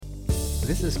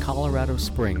This is Colorado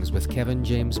Springs with Kevin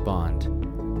James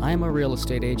Bond. I am a real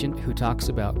estate agent who talks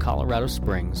about Colorado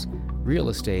Springs, real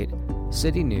estate,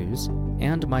 city news,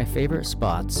 and my favorite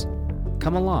spots.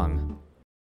 Come along.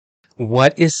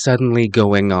 What is suddenly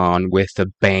going on with the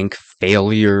bank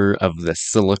failure of the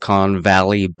Silicon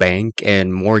Valley Bank,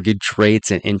 and mortgage rates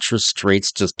and interest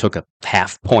rates just took a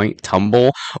half-point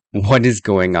tumble? What is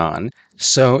going on?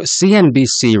 So,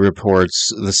 CNBC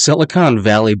reports the Silicon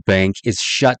Valley Bank is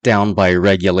shut down by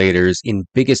regulators in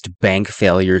biggest bank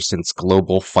failure since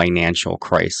global financial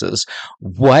crisis.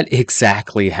 What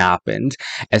exactly happened?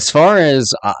 As far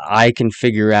as I can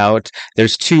figure out,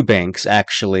 there's two banks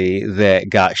actually that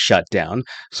got shut down.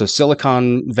 So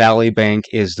Silicon Valley Bank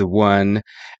is the one,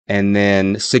 and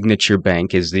then Signature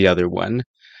Bank is the other one.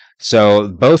 So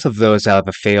both of those have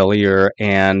a failure,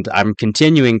 and I'm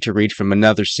continuing to read from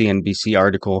another CNBC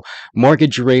article.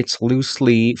 Mortgage rates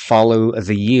loosely follow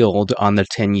the yield on the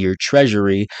 10-year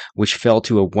Treasury, which fell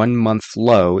to a one-month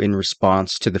low in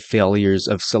response to the failures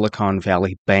of Silicon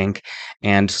Valley Bank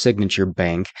and Signature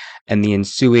Bank and the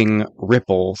ensuing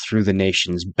ripple through the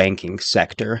nation's banking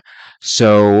sector.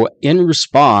 So in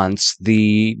response,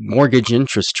 the mortgage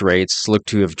interest rates look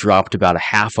to have dropped about a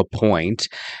half a point.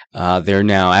 They're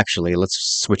now actually,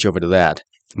 let's switch over to that.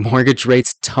 Mortgage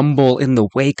rates tumble in the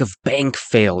wake of bank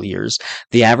failures.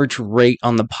 The average rate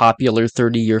on the popular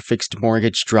 30-year fixed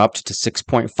mortgage dropped to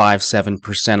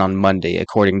 6.57% on Monday,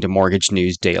 according to Mortgage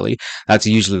News Daily. That's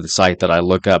usually the site that I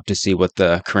look up to see what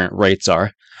the current rates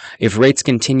are. If rates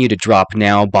continue to drop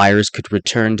now, buyers could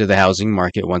return to the housing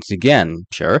market once again.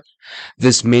 Sure.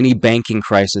 This mini banking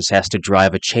crisis has to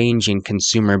drive a change in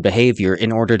consumer behavior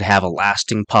in order to have a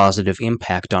lasting positive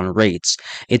impact on rates.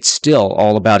 It's still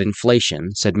all about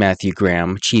inflation, said Matthew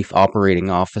Graham, Chief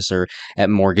Operating Officer at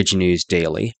Mortgage News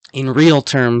Daily. In real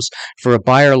terms, for a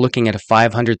buyer looking at a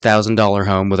 $500,000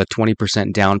 home with a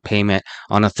 20% down payment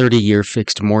on a 30-year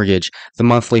fixed mortgage, the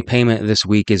monthly payment this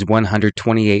week is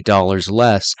 $128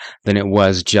 less than it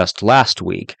was just last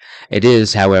week. It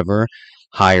is, however,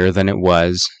 higher than it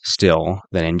was still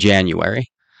than in January.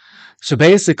 So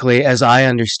basically, as I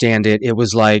understand it, it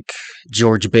was like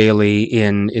George Bailey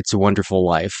in It's a Wonderful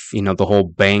Life. You know, the whole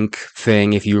bank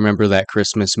thing, if you remember that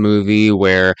Christmas movie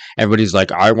where everybody's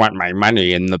like, I want my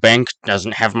money, and the bank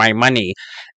doesn't have my money.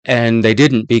 And they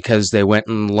didn't because they went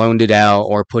and loaned it out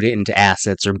or put it into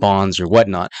assets or bonds or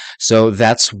whatnot. So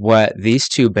that's what these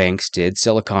two banks did.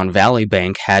 Silicon Valley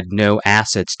Bank had no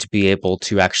assets to be able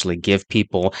to actually give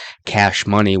people cash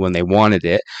money when they wanted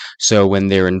it. So when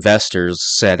their investors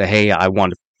said, hey, I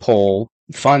want to pull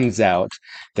funds out,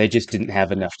 they just didn't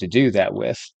have enough to do that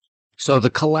with. So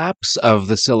the collapse of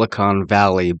the Silicon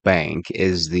Valley Bank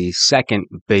is the second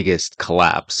biggest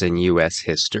collapse in U.S.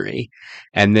 history.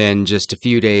 And then just a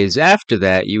few days after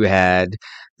that, you had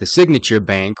the Signature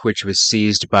Bank, which was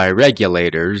seized by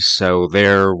regulators, so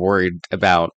they're worried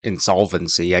about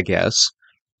insolvency, I guess.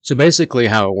 So basically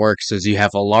how it works is you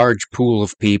have a large pool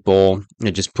of people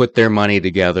that just put their money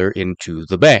together into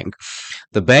the bank.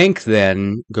 The bank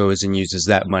then goes and uses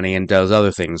that money and does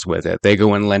other things with it. They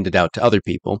go and lend it out to other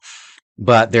people.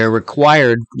 But they're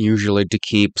required usually to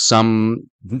keep some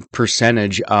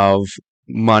percentage of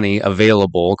money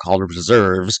available called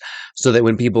reserves so that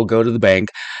when people go to the bank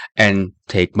and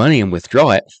take money and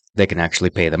withdraw it, they can actually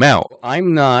pay them out.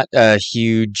 I'm not a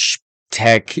huge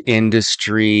tech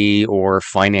industry or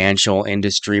financial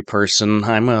industry person.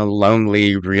 I'm a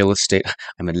lowly real estate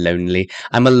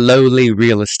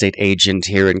agent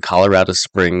here in Colorado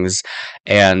Springs,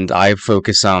 and I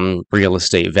focus on real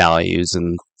estate values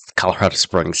and Colorado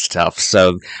Springs stuff.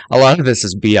 So a lot of this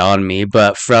is beyond me,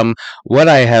 but from what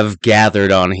I have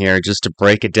gathered on here, just to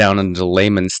break it down into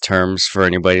layman's terms for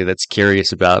anybody that's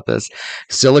curious about this,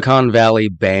 Silicon Valley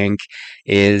Bank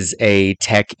is a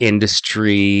tech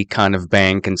industry kind of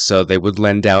bank, and so they would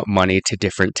lend out money to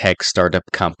different tech startup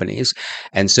companies.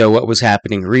 And so what was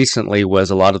happening recently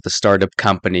was a lot of the startup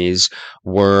companies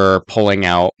were pulling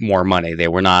out more money. They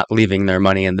were not leaving their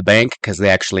money in the bank because they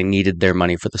actually needed their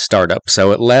money for the startup.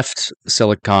 So it left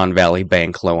Silicon Valley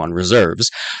Bank low on reserves.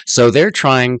 So they're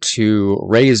trying to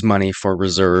raise money for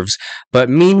reserves, but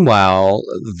meanwhile,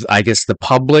 I guess the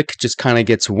public just kind of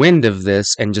gets wind of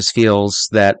this and just feels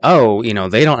that, oh,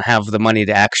 they don't have the money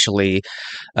to actually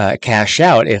cash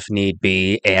out if need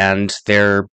be, and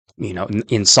they're,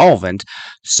 insolvent.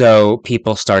 So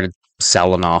people started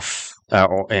selling off,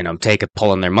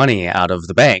 pulling their money out of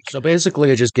the bank. So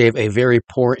basically, it just gave a very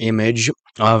poor image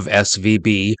of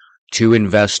SVB to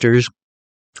investors.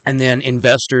 And then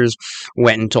investors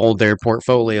went and told their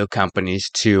portfolio companies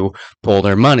to pull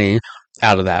their money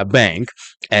out of that bank.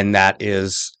 And that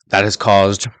is that has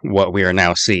caused what we are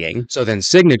now seeing. So then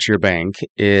Signature Bank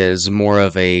is more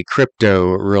of a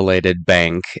crypto-related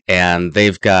bank, and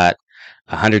they've got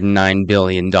 $109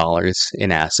 billion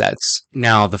in assets.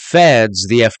 Now, the feds,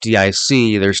 the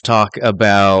FDIC, there's talk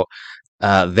about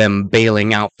them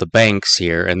bailing out the banks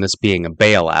here and this being a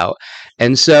bailout.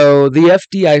 And so the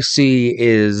FDIC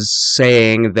is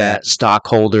saying that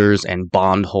stockholders and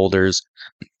bondholders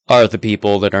are the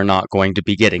people that are not going to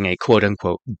be getting a quote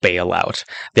unquote bailout.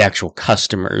 The actual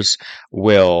customers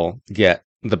will get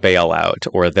the bailout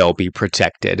or they'll be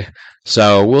protected.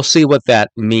 So we'll see what that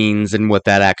means and what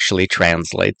that actually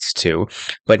translates to.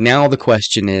 But now the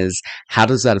question is, how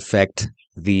does that affect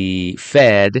the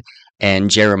Fed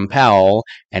and Jerome Powell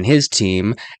and his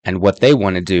team and what they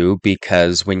want to do?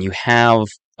 Because when you have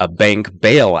a bank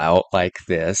bailout like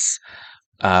this,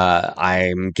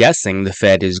 I'm guessing the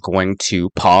Fed is going to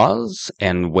pause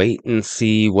and wait and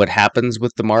see what happens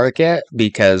with the market,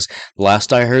 because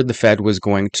last I heard the Fed was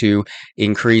going to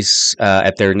increase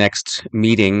at their next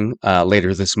meeting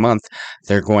later this month.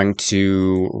 They're going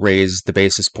to raise the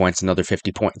basis points another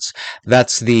 50 points.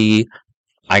 That's the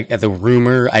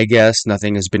rumor, I guess.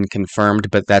 Nothing has been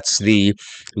confirmed, but that's the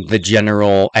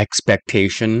general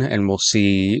expectation, and we'll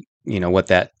see, what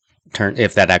that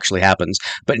if that actually happens.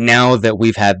 But now that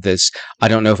we've had this, I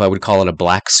don't know if I would call it a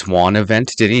black swan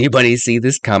event. Did anybody see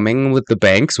this coming with the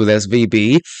banks, with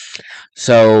SVB?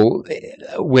 So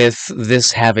with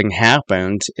this having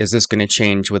happened, is this going to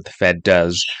change what the Fed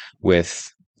does with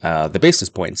the basis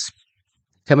points?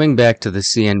 Coming back to the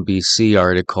CNBC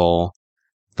article,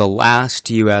 the last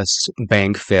U.S.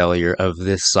 bank failure of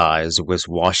this size was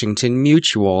Washington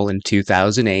Mutual in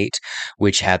 2008,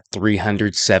 which had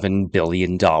 $307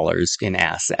 billion in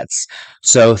assets.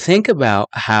 So think about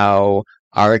how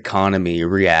our economy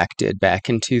reacted back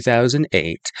in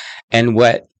 2008 and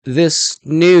what this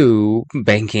new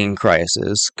banking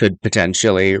crisis could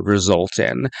potentially result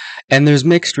in. And there's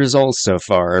mixed results so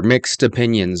far, mixed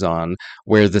opinions on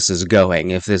where this is going,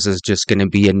 if this is just going to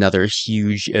be another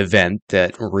huge event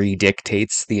that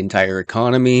redictates the entire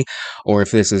economy, or if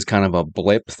this is kind of a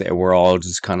blip that we're all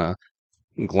just kind of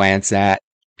glance at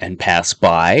and pass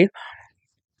by.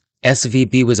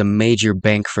 SVB was a major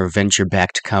bank for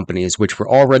venture-backed companies, which were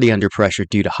already under pressure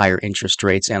due to higher interest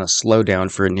rates and a slowdown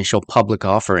for initial public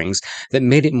offerings that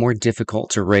made it more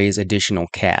difficult to raise additional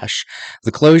cash.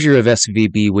 The closure of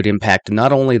SVB would impact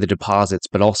not only the deposits,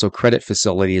 but also credit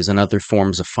facilities and other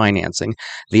forms of financing.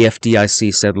 The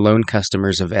FDIC said loan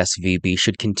customers of SVB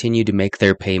should continue to make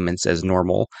their payments as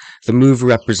normal. The move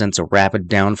represents a rapid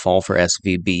downfall for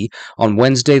SVB. On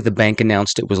Wednesday, the bank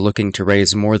announced it was looking to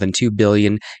raise more than $2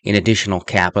 billion in additional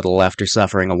capital after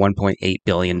suffering a $1.8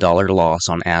 billion loss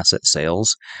on asset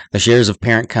sales. The shares of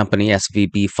parent company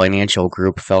SVB Financial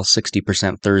Group fell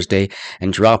 60% Thursday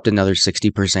and dropped another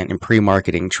 60% in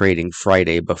pre-marketing trading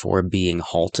Friday before being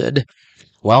halted.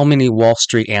 While many Wall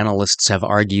Street analysts have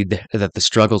argued that the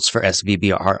struggles for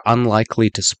SVB are unlikely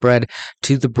to spread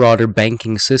to the broader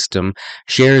banking system,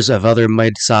 shares of other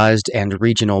mid-sized and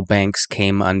regional banks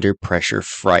came under pressure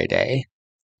Friday.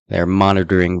 They're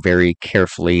monitoring very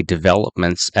carefully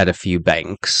developments at a few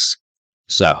banks.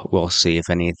 So we'll see if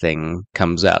anything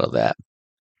comes out of that.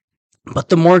 But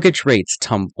the mortgage rates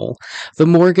tumble. The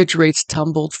mortgage rates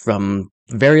tumbled from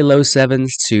very low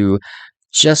sevens to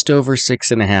just over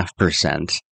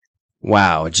 6.5%.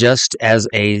 Wow, just as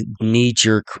a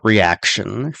knee-jerk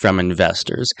reaction from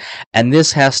investors. And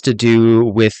this has to do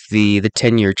with the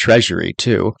 10-year Treasury,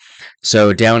 too.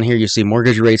 So down here you see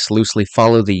mortgage rates loosely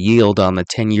follow the yield on the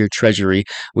 10-year Treasury,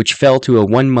 which fell to a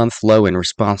one-month low in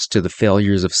response to the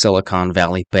failures of Silicon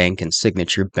Valley Bank and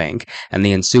Signature Bank and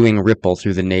the ensuing ripple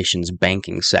through the nation's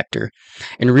banking sector.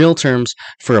 In real terms,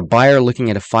 for a buyer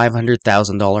looking at a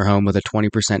 $500,000 home with a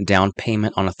 20% down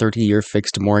payment on a 30-year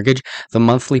fixed mortgage, the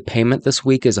monthly payment this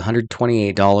week is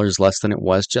 $128 less than it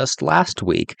was just last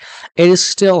week. It is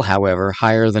still, however,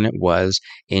 higher than it was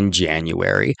in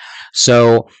January.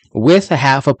 So with a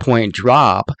half a point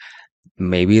drop,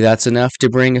 maybe that's enough to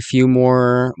bring a few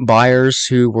more buyers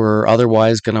who were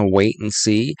otherwise going to wait and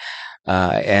see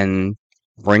and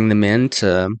bring them in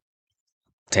to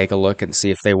take a look and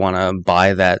see if they want to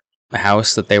buy that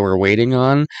house that they were waiting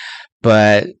on.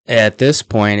 But at this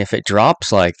point, if it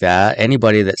drops like that,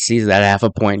 anybody that sees that half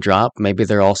a point drop, maybe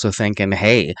they're also thinking,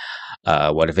 hey,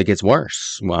 what if it gets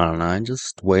worse? Why don't I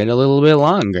just wait a little bit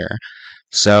longer?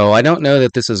 So I don't know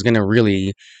that this is going to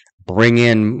really bring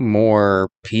in more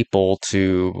people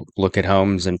to look at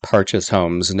homes and purchase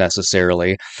homes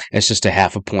necessarily. It's just a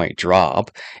half a point drop.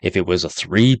 If it was a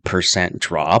 3%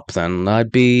 drop, then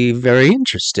I'd be very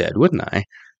interested, wouldn't I?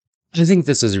 I think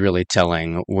this is really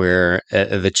telling where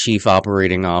the chief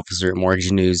operating officer at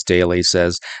Mortgage News Daily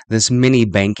says this mini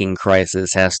banking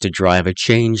crisis has to drive a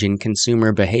change in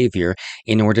consumer behavior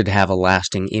in order to have a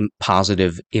lasting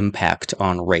positive impact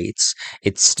on rates.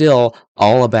 It's still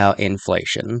all about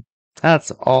inflation.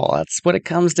 That's all. That's what it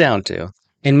comes down to.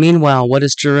 And meanwhile, what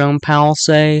does Jerome Powell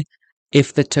say?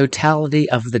 If the totality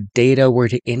of the data were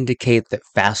to indicate that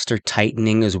faster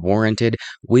tightening is warranted,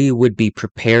 we would be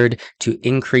prepared to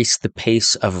increase the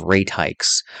pace of rate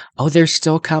hikes. Oh, they're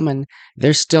still coming.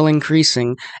 They're still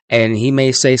increasing. And he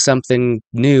may say something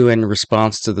new in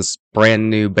response to this brand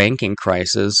new banking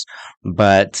crisis.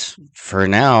 But for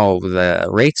now, the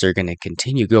rates are going to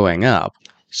continue going up.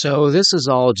 So this is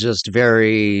all just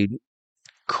very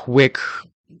quick,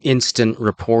 instant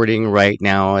reporting right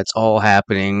now. It's all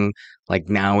happening like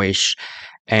nowish,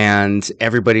 and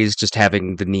everybody's just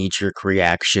having the knee-jerk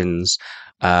reactions.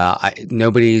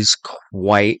 Nobody's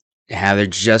quite how they're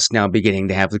just now beginning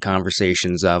to have the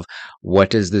conversations of what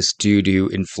does this do to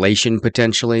inflation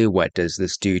potentially? What does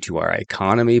this do to our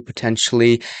economy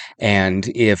potentially? And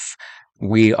if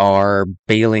we are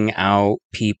bailing out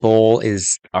people,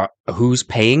 who's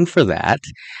paying for that?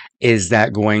 Is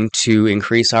that going to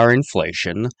increase our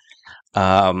inflation?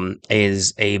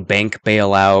 Is a bank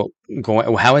bailout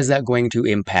going, how is that going to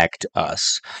impact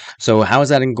us? So how is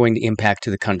that going to impact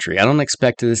the country? I don't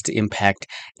expect this to impact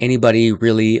anybody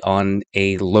really on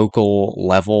a local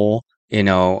level,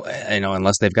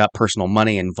 unless they've got personal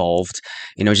money involved.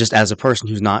 Just as a person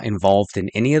who's not involved in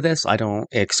any of this, I don't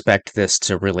expect this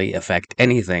to really affect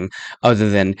anything other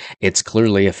than it's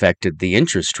clearly affected the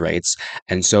interest rates.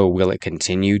 And so will it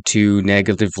continue to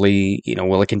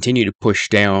will it continue to push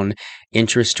down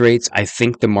interest rates? I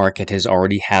think the market has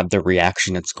already had the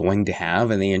reaction it's going to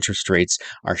have, and the interest rates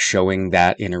are showing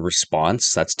that in a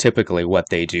response. That's typically what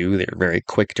they do. They're very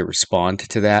quick to respond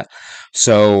to that.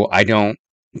 So I don't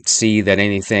see that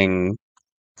anything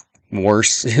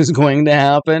worse is going to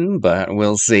happen, but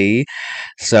we'll see.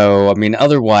 So, I mean,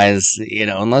 otherwise,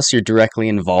 unless you're directly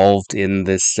involved in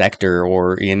this sector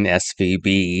or in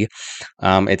SVB,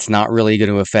 it's not really going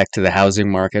to affect the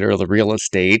housing market or the real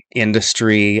estate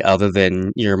industry other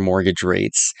than your mortgage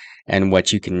rates and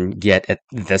what you can get at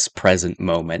this present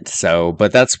moment. So,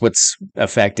 but that's what's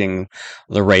affecting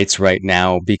the rates right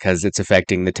now because it's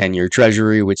affecting the 10-year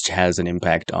treasury, which has an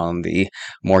impact on the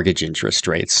mortgage interest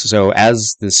rates. So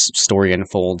as this story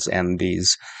unfolds and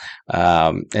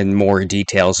and more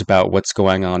details about what's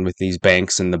going on with these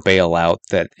banks and the bailout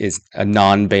that is a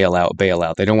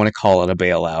non-bailout. They don't want to call it a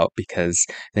bailout because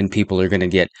then people are going to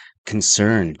get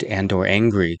concerned and or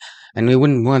angry, and we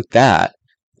wouldn't want that.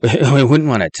 We wouldn't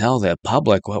want to tell the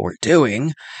public what we're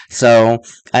doing. So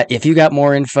if you got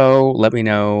more info, let me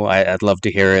know. I'd love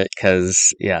to hear it because,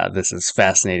 yeah, this is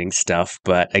fascinating stuff.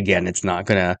 But again, it's not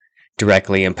going to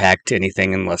directly impact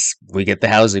anything unless we get the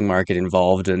housing market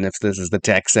involved. And if this is the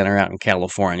tech center out in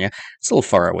California, it's a little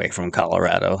far away from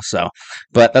Colorado. So,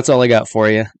 but that's all I got for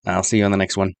you. I'll see you on the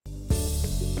next one.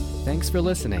 Thanks for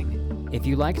listening. If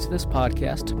you liked this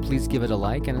podcast, please give it a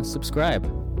like and a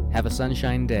subscribe. Have a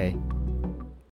sunshine day.